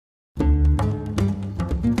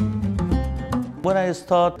When I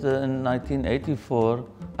started in 1984,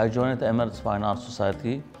 I joined the Emirates Fine Arts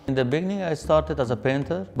Society. In the beginning, I started as a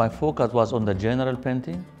painter. My focus was on the general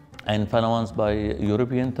painting, influenced by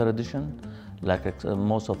European tradition, like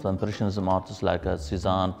most of the Impressionism artists like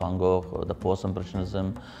Cézanne, Van Gogh, the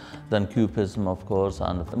Post-Impressionism, then Cubism, of course.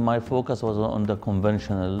 And my focus was on the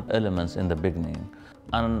conventional elements in the beginning.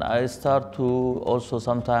 And I start to also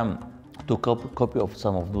sometimes to copy of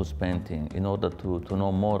some of those paintings in order to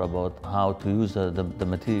know more about how to use the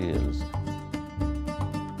materials.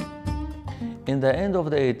 In the end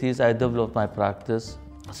of the 80s, I developed my practice,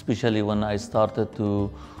 especially when I started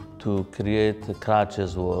to create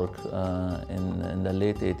Kratch's work in the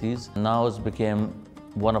late 80s. Now it became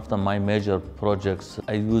one of my major projects.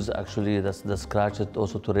 I use actually the scratch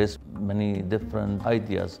also to raise many different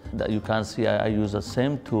ideas. That you can see I use the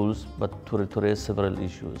same tools but to raise several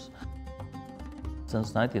issues.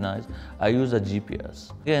 Since 1999, I use a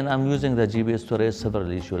GPS. Again, I'm using the GPS to raise several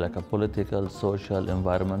issues like political, social,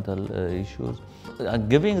 environmental issues.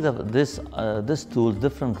 Giving this tool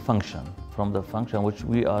different function from the function which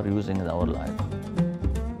we are using in our life.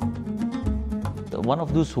 One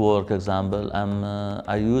of those work example,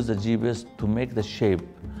 I use the GPS to make the shape,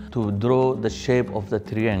 to draw the shape of the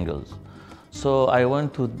triangles. So I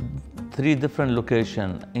went to 3 different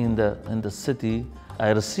locations in the city.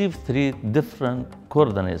 I received 3 different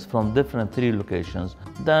coordinates from 3 locations.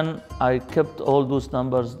 Then I kept all those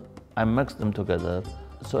numbers, I mixed them together.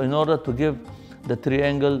 So in order to give the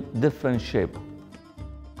triangle different shape.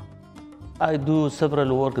 I do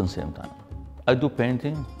several work at the same time. I do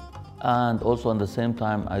painting, and also at the same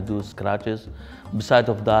time I do scratches. Besides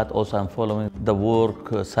of that, also I'm following the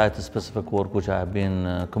work, site-specific work, which I have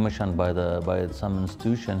been commissioned by some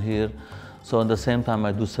institution here. So at the same time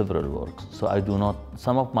I do several works. So I do not,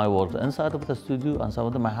 some of my work inside of the studio, and some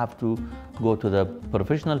of them I have to go to the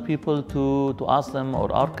professional people to ask them,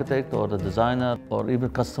 or architect or the designer, or even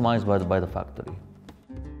customized by the factory.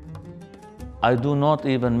 I do not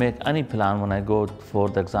even make any plan when I go, for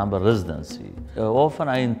the example, residency. Often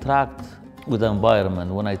I interact with the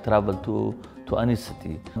environment when I travel to any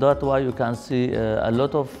city. That's why you can see a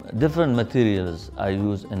lot of different materials I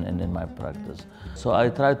use in my practice. So I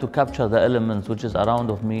try to capture the elements which is around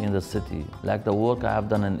of me in the city. Like the work I have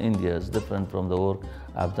done in India is different from the work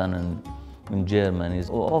I've done in Germany.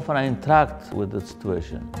 Often I interact with the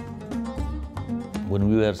situation. When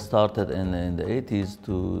we were started in the 80s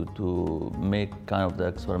to make kind of the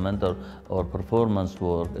experimental or performance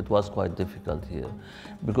work, it was quite difficult here,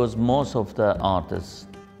 because most of the artists,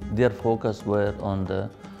 their focus were on the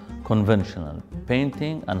conventional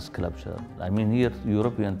painting and sculpture. I mean here,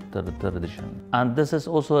 European tradition. And this has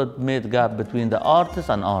also made gap between the artists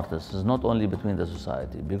and artists, it's not only between the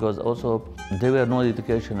society, because also there were no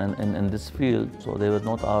education in this field, so there was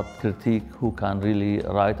not art critique who can really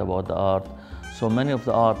write about the art. So many of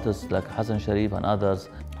the artists like Hassan Sharif and others,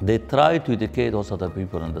 they try to educate also the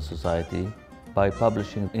people in the society by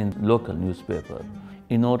publishing in local newspaper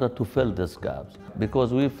in order to fill these gaps,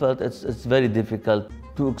 because we felt it's very difficult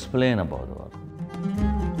to explain about art.